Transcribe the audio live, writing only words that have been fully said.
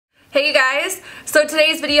Hey you guys, so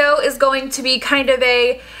today's video is going to be kind of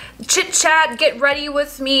a chit chat, get ready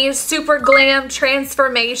with me, super glam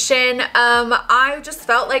transformation. I just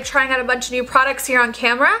felt like trying out a bunch of new products here on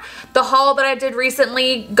camera. The haul that I did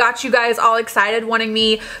recently got you guys all excited, wanting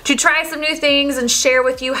me to try some new things and share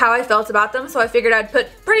with you how I felt about them. So I figured I'd put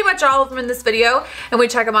pretty much all of them in this video and we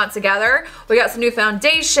check them out together. We got some new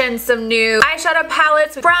foundation, some new eyeshadow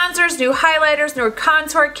palettes, bronzers, new highlighters, new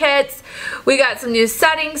contour kits. We got some new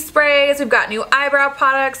setting sprays. We've got new eyebrow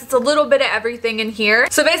products. It's a little bit of everything in here.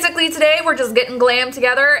 So basically today we're just getting glam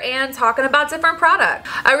together and talking about different products.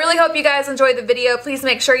 I really hope you guys enjoyed the video. Please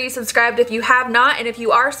make sure you subscribed if you have not, and if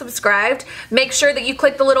you are subscribed, make sure that you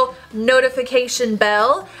click the little notification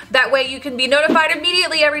bell. That way you can be notified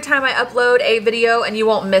immediately every time I upload a video and you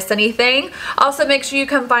won't miss anything. Also make sure you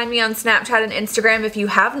come find me on Snapchat and Instagram if you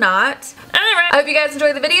have not. Alright, I hope you guys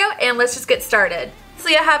enjoyed the video and let's just get started.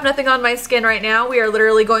 I have nothing on my skin right now. We are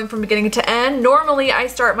literally going from beginning to end. Normally I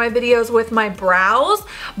start my videos with my brows,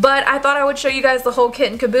 but I thought I would show you guys the whole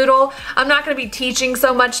kit and caboodle. I'm not going to be teaching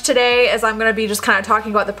so much today as I'm going to be just kind of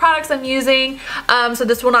talking about the products I'm using. So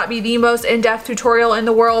this will not be the most in-depth tutorial in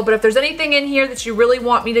the world, but if there's anything in here that you really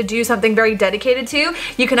want me to do something very dedicated to,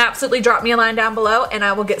 you can absolutely drop me a line down below and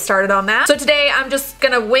I will get started on that. So today I'm just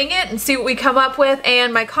going to wing it and see what we come up with,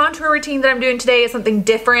 and my contour routine that I'm doing today is something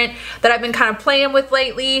different that I've been kind of playing with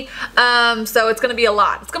lately, so it's gonna be a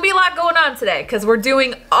lot. It's gonna be a lot going on today because we're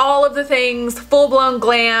doing all of the things, full-blown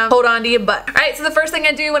glam. Hold on to your butt. Alright, so the first thing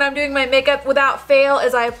I do when I'm doing my makeup without fail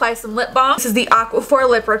is I apply some lip balm. This is the Aquaphor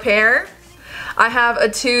Lip Repair. I have a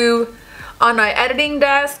tube on my editing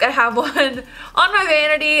desk. I have one on my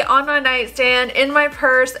vanity, on my nightstand, in my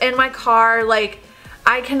purse, in my car. Like,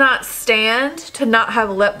 I cannot stand to not have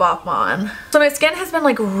lip balm on. So my skin has been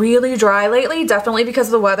like really dry lately, definitely because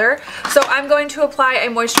of the weather. So I'm going to apply a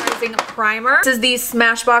moisturizing primer. This is the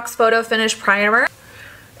Smashbox Photo Finish Primer.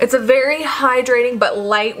 It's a very hydrating but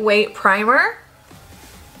lightweight primer.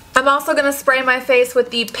 I'm also going to spray my face with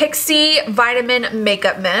the Pixi Vitamin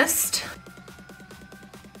Makeup Mist.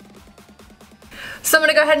 So I'm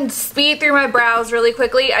going to go ahead and speed through my brows really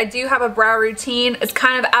quickly. I do have a brow routine. It's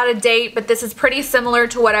kind of out of date, but this is pretty similar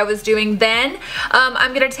to what I was doing then.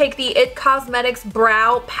 I'm going to take the IT Cosmetics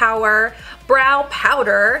Brow Powder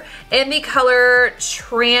in the color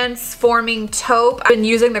Transforming Taupe. I've been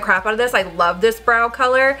using the crap out of this. I love this brow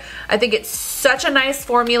color. I think it's such a nice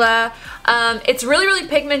formula. It's really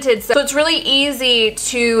pigmented, so it's really easy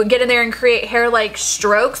to get in there and create hair-like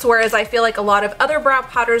strokes, whereas I feel like a lot of other brow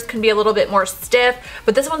powders can be a little bit more stiff,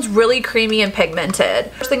 but this one's really creamy and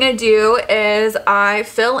pigmented. First thing I do is I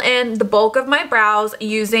fill in the bulk of my brows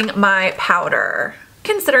using my powder.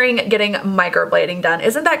 Considering getting microblading done.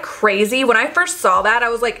 Isn't that crazy? When I first saw that, I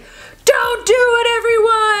was like, don't do it,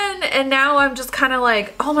 everyone! And now I'm just kind of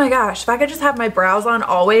like, oh my gosh, if I could just have my brows on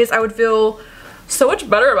always, I would feel so much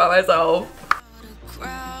better about myself.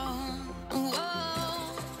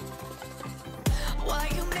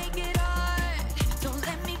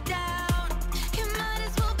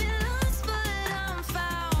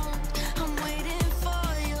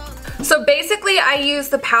 So basically I use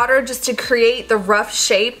the powder just to create the rough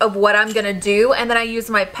shape of what I'm gonna do, and then I use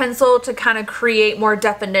my pencil to kind of create more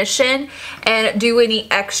definition and do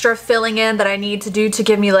any extra filling in that I need to do to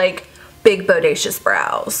give me like big bodacious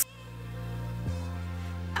brows.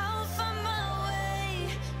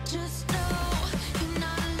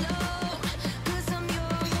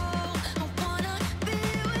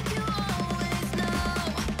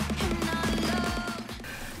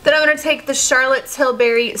 Then I'm going to take the Charlotte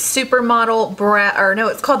Tilbury Supermodel brow, or no,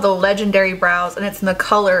 it's called the Legendary Brows, and it's in the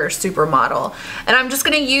color Supermodel. And I'm just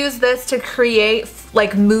going to use this to create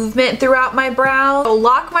like movement throughout my brow. It'll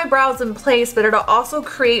lock my brows in place, but it'll also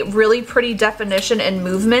create really pretty definition and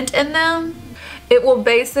movement in them. It will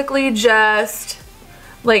basically just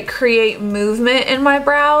like create movement in my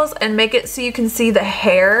brows and make it so you can see the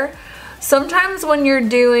hair. Sometimes when you're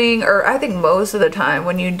doing, or I think most of the time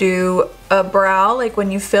when you do a brow, like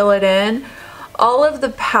when you fill it in, all of the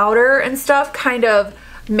powder and stuff kind of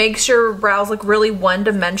makes your brows look really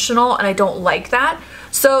one-dimensional, and I don't like that.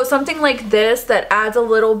 So something like this that adds a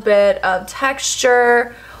little bit of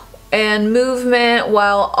texture and movement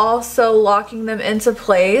while also locking them into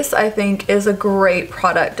place, I think is a great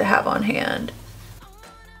product to have on hand.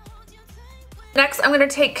 Next, I'm going to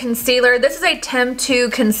take concealer. This is a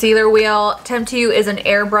TEMPTU concealer wheel. TEMPTU is an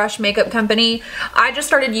airbrush makeup company. I just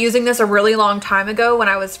started using this a really long time ago when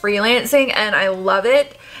I was freelancing, and I love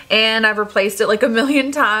it. And I've replaced it like a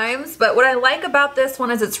million times. But what I like about this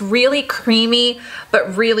one is it's really creamy,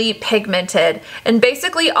 but really pigmented. And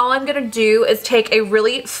basically all I'm gonna do is take a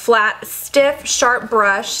really flat, stiff, sharp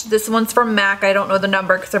brush. This one's from MAC. I don't know the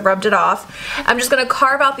number because I've rubbed it off. I'm just gonna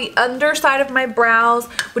carve out the underside of my brows,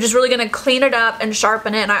 which is really gonna clean it up and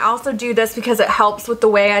sharpen it. And I also do this because it helps with the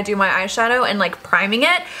way I do my eyeshadow and like priming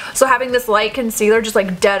it. So having this light concealer just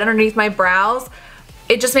like dead underneath my brows,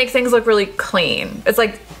 it just makes things look really clean. It's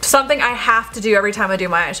like something I have to do every time I do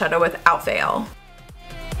my eyeshadow without fail.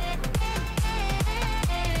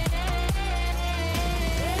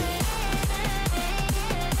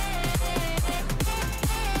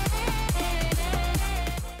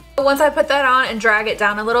 Once I put that on and drag it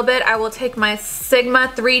down a little bit, I will take my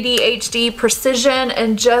Sigma 3D HD Precision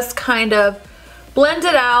and just kind of blend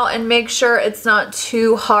it out and make sure it's not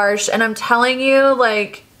too harsh. And I'm telling you,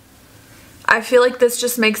 like, I feel like this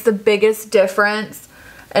just makes the biggest difference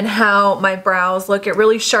in how my brows look. It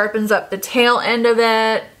really sharpens up the tail end of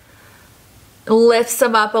it, lifts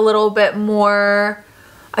them up a little bit more.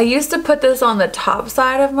 I used to put this on the top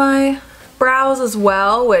side of my brows as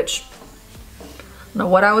well, which I don't know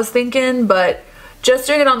what I was thinking, but just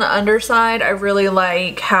doing it on the underside, I really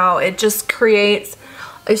like how it just creates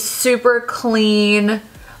a super clean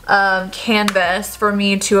canvas for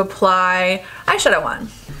me to apply eyeshadow on.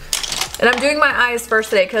 And I'm doing my eyes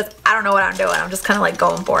first today because I don't know what I'm doing. I'm just kind of like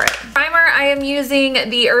going for it. Primer, I am using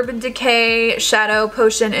the Urban Decay Shadow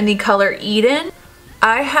Potion in the color Eden.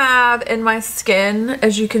 I have in my skin,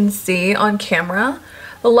 as you can see on camera,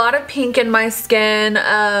 a lot of pink in my skin.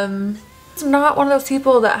 It's not one of those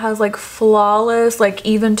people that has like flawless, like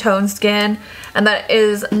even tone skin, and that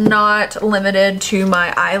is not limited to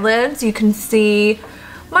my eyelids. You can see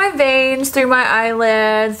my veins through my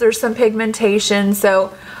eyelids. There's some pigmentation,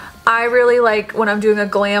 so I really like when I'm doing a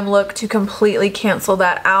glam look to completely cancel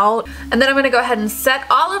that out. And then I'm going to go ahead and set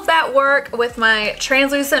all of that work with my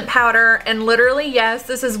translucent powder. And literally, yes,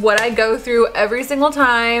 this is what I go through every single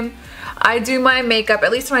time I do my makeup,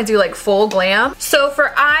 at least when I do like full glam. So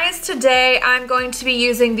for eyes today, I'm going to be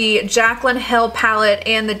using the Jaclyn Hill palette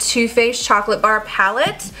and the Too Faced Chocolate Bar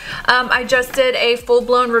palette. I just did a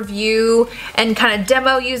full-blown review and kind of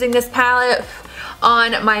demo using this palette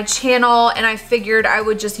on my channel, and I figured I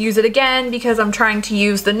would just use it again because I'm trying to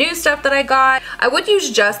use the new stuff that I got. I would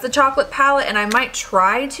use just the chocolate palette, and I might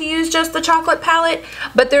try to use just the chocolate palette,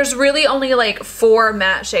 but there's really only like 4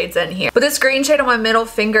 matte shades in here. But this green shade on my middle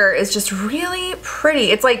finger is just really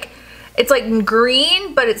pretty. It's like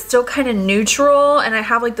green, but it's still kind of neutral, and I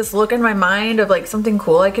have like this look in my mind of like something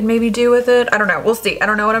cool I could maybe do with it. I don't know, we'll see. I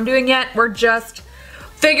don't know what I'm doing yet. We're just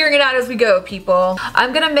figuring it out as we go, people.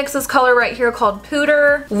 I'm gonna mix this color right here called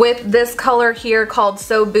Pooter with this color here called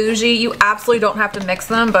So Bougie. You absolutely don't have to mix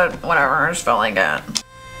them, but whatever, I just felt like it.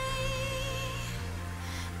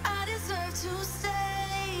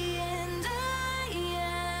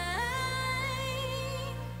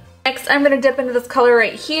 Next, I'm gonna dip into this color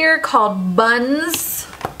right here called Buns.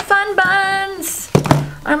 Fun buns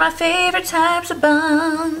are my favorite types of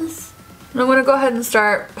buns. And I'm going to go ahead and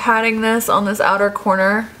start patting this on this outer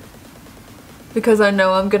corner because I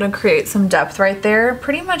know I'm going to create some depth right there.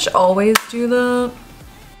 Pretty much always do that.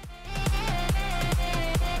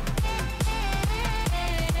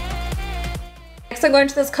 Next I'm going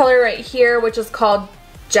to this color right here, which is called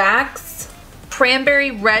Jack's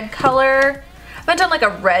Cranberry Red color. I haven't done like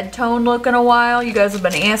a red tone look in a while. You guys have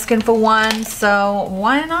been asking for one, so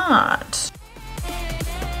why not?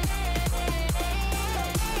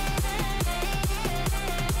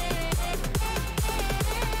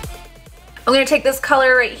 I'm going to take this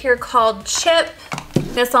color right here called Chip,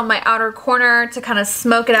 this on my outer corner to kind of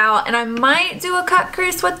smoke it out, and I might do a cut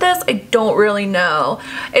crease with this. I don't really know.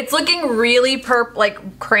 It's looking really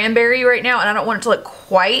like cranberry right now, and I don't want it to look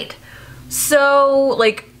quite so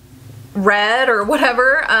like red or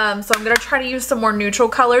whatever, so I'm going to try to use some more neutral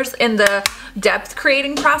colors in the depth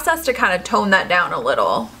creating process to kind of tone that down a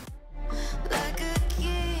little.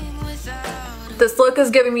 This look is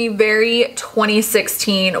giving me very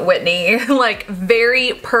 2016 Whitney, like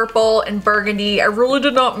very purple and burgundy. I really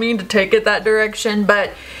did not mean to take it that direction, but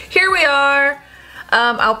here we are.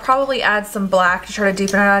 I'll probably add some black to try to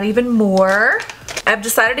deepen it out even more. I've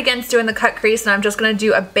decided against doing the cut crease, and I'm just going to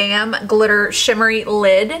do a Bam Glitter Shimmery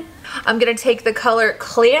Lid. I'm going to take the color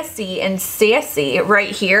Classy and Sassy right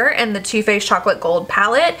here in the Too Faced Chocolate Gold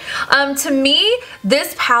palette. To me,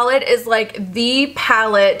 this palette is like the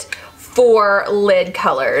palette for lid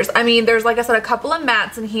colors. I mean, there's, like I said, a couple of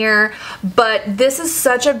mattes in here, but this is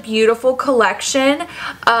such a beautiful collection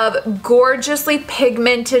of gorgeously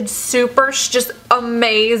pigmented, super just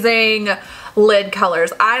amazing lid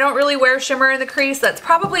colors. I don't really wear shimmer in the crease. That's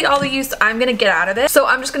probably all the use I'm gonna get out of it. So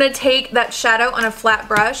I'm just gonna take that shadow on a flat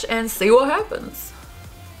brush and see what happens.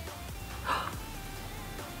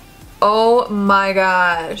 Oh my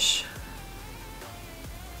gosh.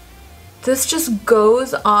 This just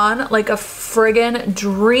goes on like a friggin'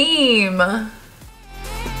 dream.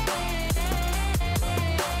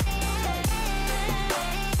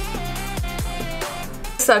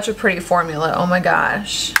 Such a pretty formula, oh my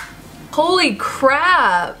gosh. Holy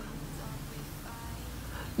crap.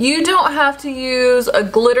 You don't have to use a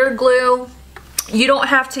glitter glue. You don't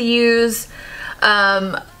have to use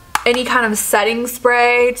any kind of setting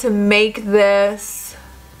spray to make this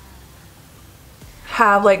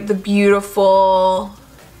have like the beautiful,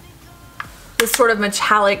 this sort of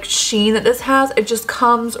metallic sheen that this has. It just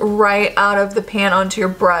comes right out of the pan onto your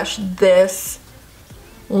brush this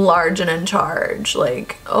large and in charge.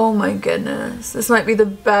 Like, oh my goodness, this might be the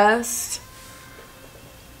best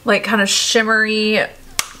like kind of shimmery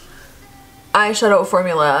eyeshadow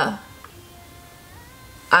formula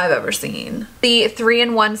I've ever seen. The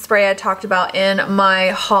 3-in-1 spray I talked about in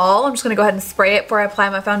my haul, I'm just gonna go ahead and spray it before I apply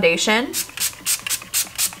my foundation.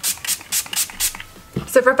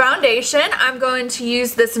 So for foundation, I'm going to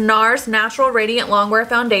use this NARS Natural Radiant Longwear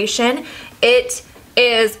Foundation. It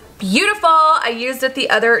is beautiful. I used it the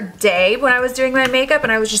other day when I was doing my makeup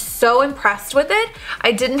and I was just so impressed with it.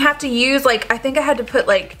 I didn't have to use, like, I think I had to put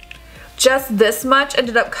like just this much,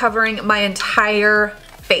 ended up covering my entire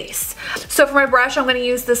face. So for my brush, I'm going to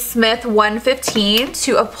use the Smith 115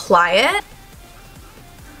 to apply it.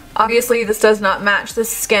 Obviously, this does not match the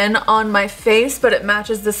skin on my face, but it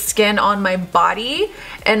matches the skin on my body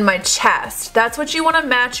and my chest. That's what you want to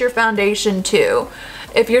match your foundation to.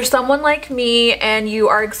 If you're someone like me and you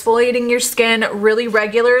are exfoliating your skin really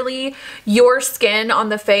regularly, your skin on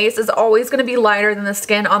the face is always going to be lighter than the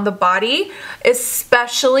skin on the body,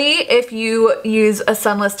 especially if you use a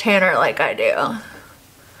sunless tanner like I do.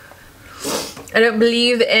 I don't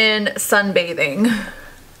believe in sunbathing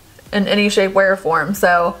in any shape, way, or form,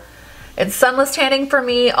 so it's sunless tanning for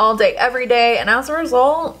me all day, every day, and as a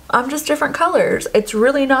result, I'm just different colors. It's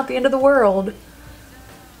really not the end of the world.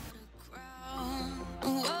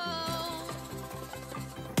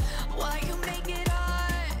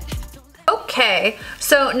 Okay,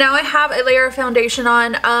 so now I have a layer of foundation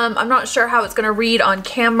on. I'm not sure how it's gonna read on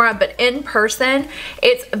camera, but in person,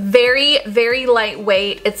 it's very, very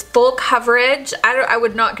lightweight. It's full coverage. I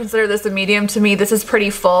would not consider this a medium. To me, this is pretty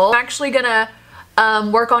full. I'm actually gonna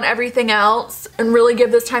work on everything else and really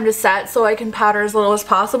give this time to set so I can powder as little as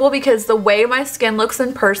possible, because the way my skin looks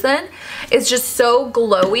in person is just so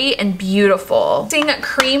glowy and beautiful. Seeing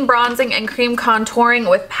cream bronzing and cream contouring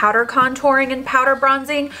with powder contouring and powder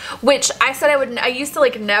bronzing, which I said I used to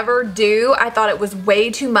like never do. I thought it was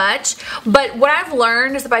way too much, but what I've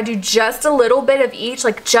learned is if I do just a little bit of each,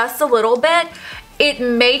 like just a little bit, it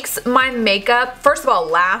makes my makeup, first of all,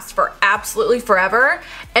 last for absolutely forever,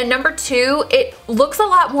 and number two, it looks a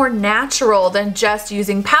lot more natural than just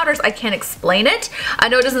using powders. I can't explain it. I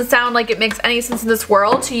know it doesn't sound like it makes any sense in this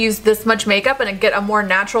world to use this much makeup and get a more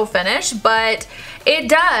natural finish, but it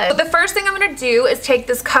does. So the first thing I'm gonna do is take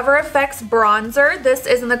this Cover FX bronzer. This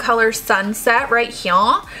is in the color Sunset right here.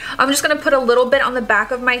 I'm just gonna put a little bit on the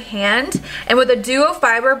back of my hand, and with a duo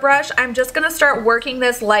fiber brush, I'm just gonna start working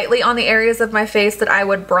this lightly on the areas of my face that I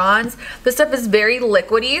would bronze. This stuff is very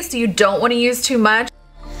liquidy, so you don't want to use too much.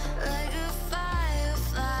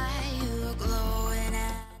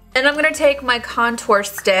 And I'm gonna take my contour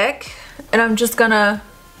stick and I'm just gonna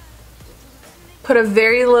put a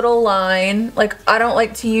very little line. Like, I don't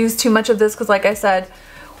like to use too much of this because, like I said,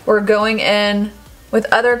 we're going in with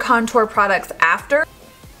other contour products after.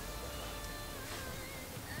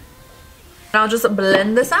 And I'll just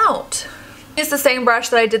blend this out. Use the same brush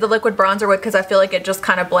that I did the liquid bronzer with because I feel like it just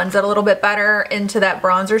kind of blends it a little bit better into that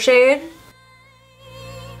bronzer shade.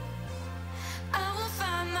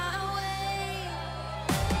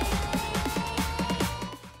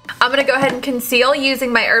 I'm going to go ahead and conceal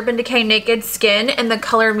using my Urban Decay Naked Skin in the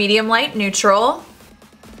color Medium Light Neutral.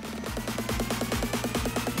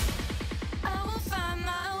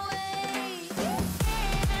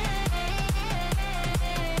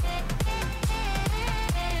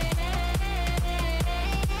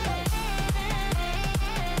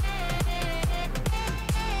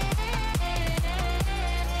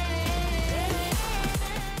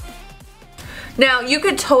 Now, you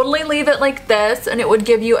could totally leave it like this and it would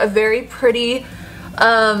give you a very pretty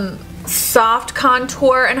soft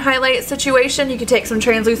contour and highlight situation, you could take some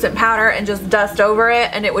translucent powder and just dust over it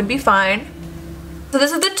and it would be fine. So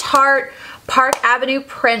this is the Tarte Park Avenue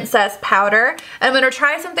Princess Powder. I'm going to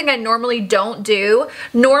try something I normally don't do.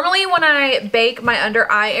 Normally when I bake my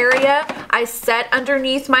under eye area, I set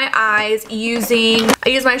underneath my eyes I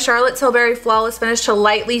use my Charlotte Tilbury Flawless Finish to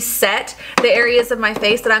lightly set the areas of my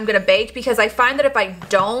face that I'm going to bake, because I find that if I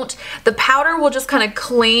don't, the powder will just kind of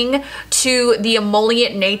cling to the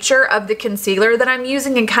emollient nature of the concealer that I'm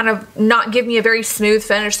using and kind of not give me a very smooth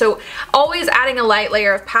finish. So always adding a light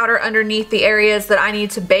layer of powder underneath the areas that I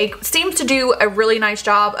need to bake seems to do a really nice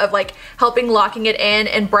job of like helping locking it in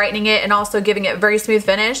and brightening it and also giving it a very smooth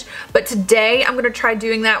finish. But today I'm going to try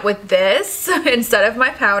doing that with this instead of my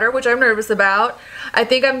powder, which I'm nervous about. I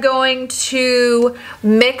think I'm going to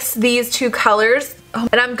mix these two colors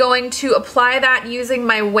and I'm going to apply that using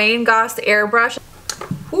my Wayne Goss airbrush.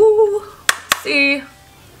 Ooh, see.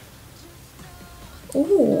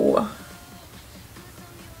 Ooh.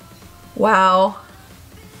 Wow.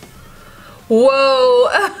 Whoa.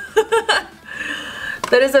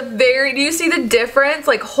 That is a very, do you see the difference?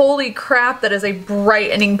 Like, holy crap, that is a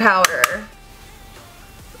brightening powder.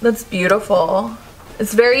 That's beautiful.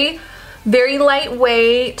 It's very, very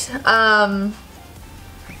lightweight.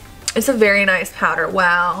 It's a very nice powder.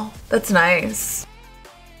 Wow, that's nice.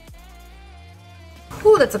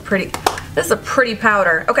 Ooh, this is a pretty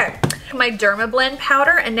powder. Okay, my Dermablend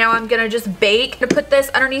powder, and now I'm gonna just bake. I'm gonna put this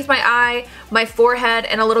underneath my eye, my forehead,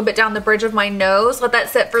 and a little bit down the bridge of my nose. Let that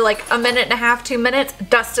sit for like a minute and a half, 2 minutes,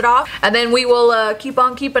 dust it off, and then we will keep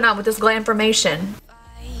on keeping on with this glamformation.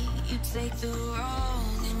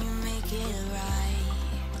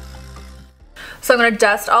 So I'm gonna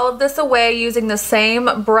dust all of this away using the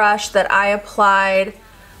same brush that I applied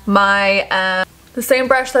my, the same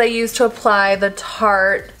brush that I used to apply the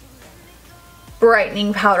Tarte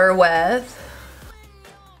brightening powder with.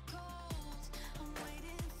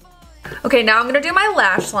 Okay, now I'm gonna do my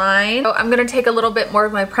lash line. So I'm gonna take a little bit more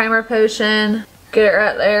of my primer potion, get it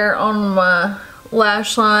right there on my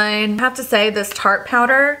lash line. I have to say this Tarte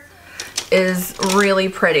powder is really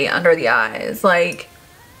pretty under the eyes. Like,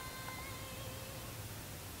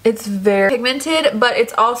 it's very pigmented, but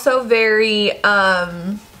it's also very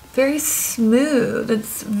very smooth.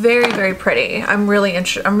 It's very, very pretty. I'm really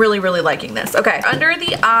liking this. Okay, under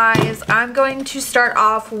the eyes, I'm going to start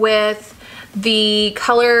off with the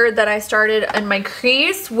color that I started in my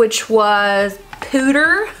crease, which was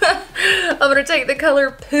Pooter. I'm gonna take the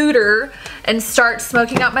color Pooter and start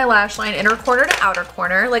smoking out my lash line, inner corner to outer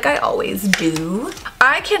corner, like I always do.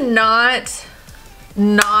 I cannot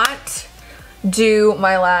not do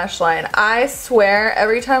my lash line. I swear,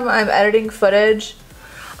 every time I'm editing footage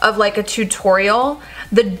of like a tutorial,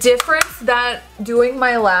 the difference that doing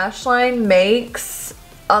my lash line makes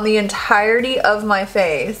on the entirety of my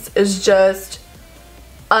face is just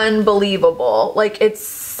unbelievable. Like, it's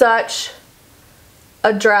such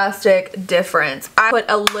a drastic difference. I put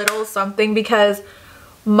a little something because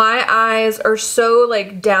my eyes are so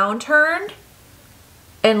like downturned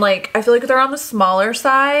and like I feel like they're on the smaller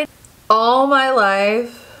side. All my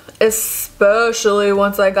life, especially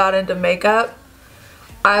once I got into makeup,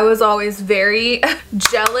 I was always very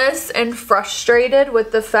jealous and frustrated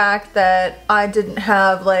with the fact that I didn't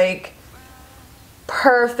have like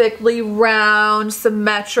perfectly round,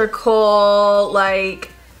 symmetrical,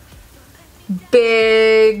 like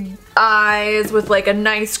big eyes with like a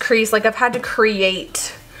nice crease. Like, I've had to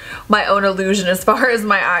create my own illusion as far as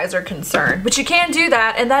my eyes are concerned. But you can do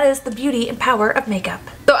that, and that is the beauty and power of makeup.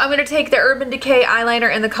 So I'm going to take the Urban Decay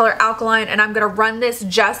eyeliner in the color Alkaline, and I'm going to run this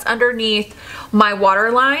just underneath my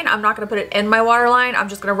waterline. I'm not going to put it in my waterline. I'm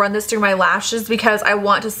just going to run this through my lashes because I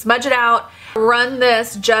want to smudge it out. Run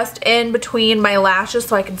this just in between my lashes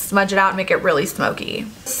so I can smudge it out and make it really smoky.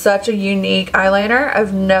 Such a unique eyeliner.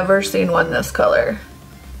 I've never seen one this color.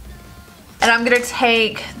 And I'm going to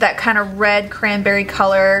take that kind of red cranberry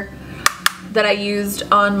color that I used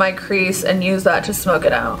on my crease and use that to smoke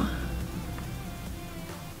it out.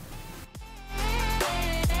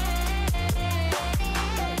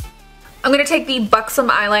 I'm going to take the Buxom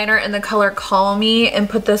eyeliner in the color Call Me and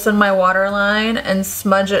put this in my waterline and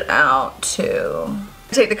smudge it out too.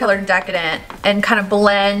 Take the color Decadent and kind of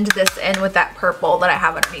blend this in with that purple that I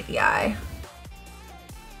have underneath the eye.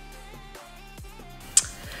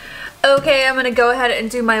 Okay, I'm gonna go ahead and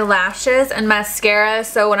do my lashes and mascara.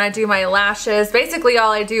 So when I do my lashes, basically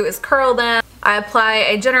all I do is curl them. I apply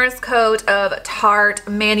a generous coat of Tarte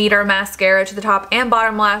Man-Eater mascara to the top and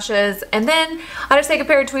bottom lashes, and then I just take a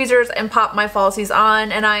pair of tweezers and pop my falsies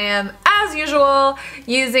on, and I am, as usual,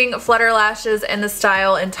 using Flutter lashes in the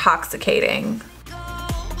style Intoxicating.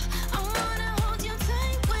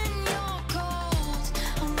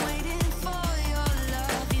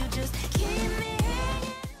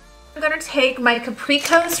 I'm gonna take my Capri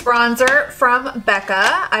Coast bronzer from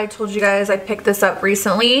Becca. I told you guys I picked this up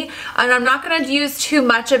recently, and I'm not gonna use too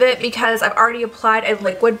much of it because I've already applied a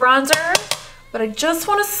liquid bronzer, but I just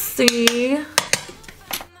wanna see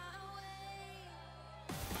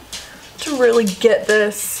to really get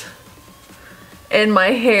this in my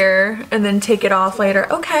hair and then take it off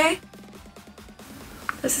later. Okay.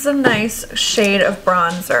 This is a nice shade of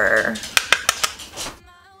bronzer.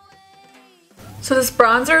 So this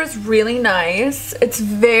bronzer is really nice. It's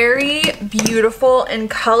very beautiful in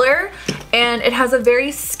color and it has a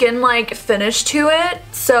very skin-like finish to it.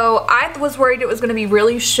 So I was worried it was gonna be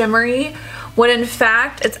really shimmery when in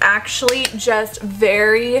fact it's actually just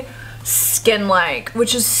very skin-like,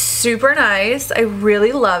 which is super nice. I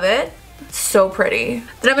really love it. So pretty.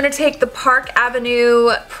 Then I'm going to take the Park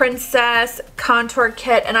Avenue Princess Contour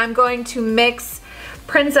Kit and I'm going to mix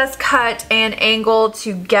Princess Cut and Angle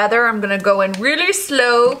together. I'm going to go in really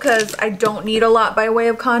slow because I don't need a lot by way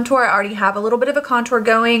of contour. I already have a little bit of a contour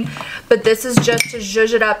going, but this is just to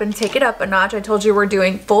zhuzh it up and take it up a notch. I told you we're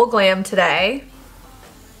doing full glam today.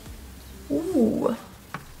 Ooh.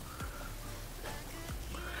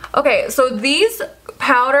 Okay, so these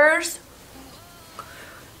powders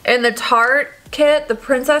in the Tarte kit, the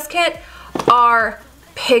Princess kit, are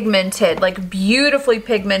pigmented, like beautifully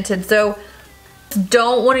pigmented. So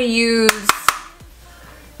don't want to use,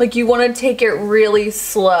 like you want to take it really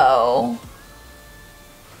slow.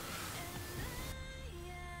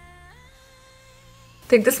 I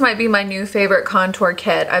think this might be my new favorite contour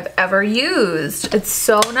kit I've ever used. It's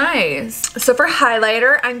so nice. So for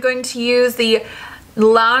highlighter, I'm going to use the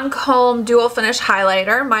Lancome Dual Finish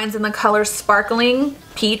Highlighter. Mine's in the color Sparkling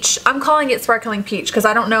Peach. I'm calling it Sparkling Peach because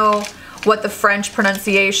I don't know what the French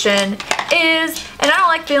pronunciation is, and I don't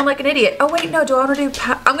like feeling like an idiot. Oh wait, no, do I want to do,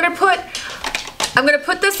 I'm gonna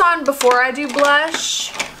put this on before I do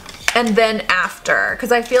blush and then after,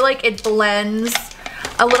 because I feel like it blends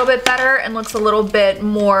a little bit better and looks a little bit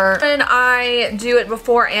more, when I do it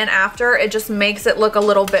before and after, it just makes it look a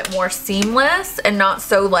little bit more seamless and not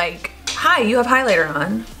so like, hi, you have highlighter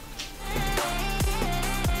on.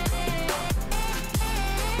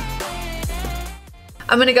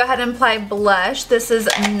 I'm gonna go ahead and apply blush. This is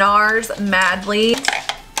NARS Madly.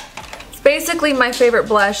 It's basically my favorite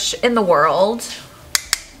blush in the world.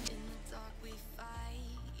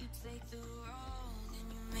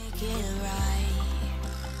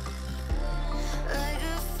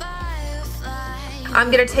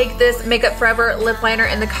 I'm gonna take this Makeup Forever lip liner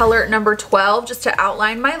in the color number 12 just to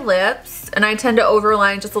outline my lips, and I tend to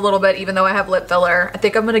overline just a little bit even though I have lip filler. I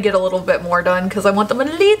think I'm gonna get a little bit more done because I want them a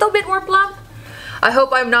little bit more plump. I hope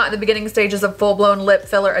I'm not in the beginning stages of full-blown lip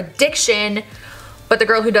filler addiction, but the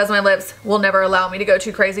girl who does my lips will never allow me to go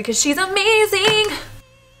too crazy because she's amazing.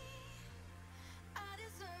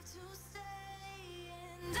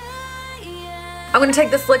 I'm going to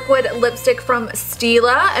take this liquid lipstick from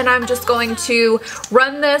Stila and I'm just going to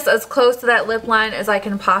run this as close to that lip line as I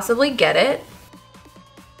can possibly get it.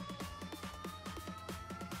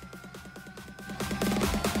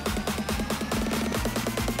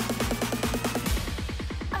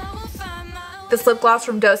 This lip gloss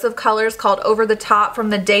from Dose of Colors called Over the Top from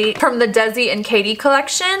the Desi and Katie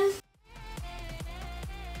collection.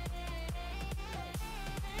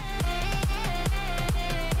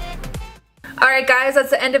 Alright guys,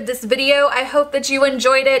 that's the end of this video. I hope that you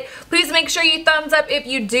enjoyed it. Please make sure you thumbs up if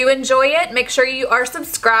you do enjoy it. Make sure you are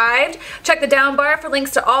subscribed. Check the down bar for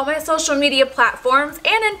links to all my social media platforms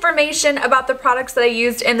and information about the products that I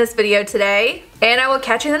used in this video today. And I will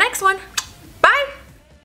catch you in the next one.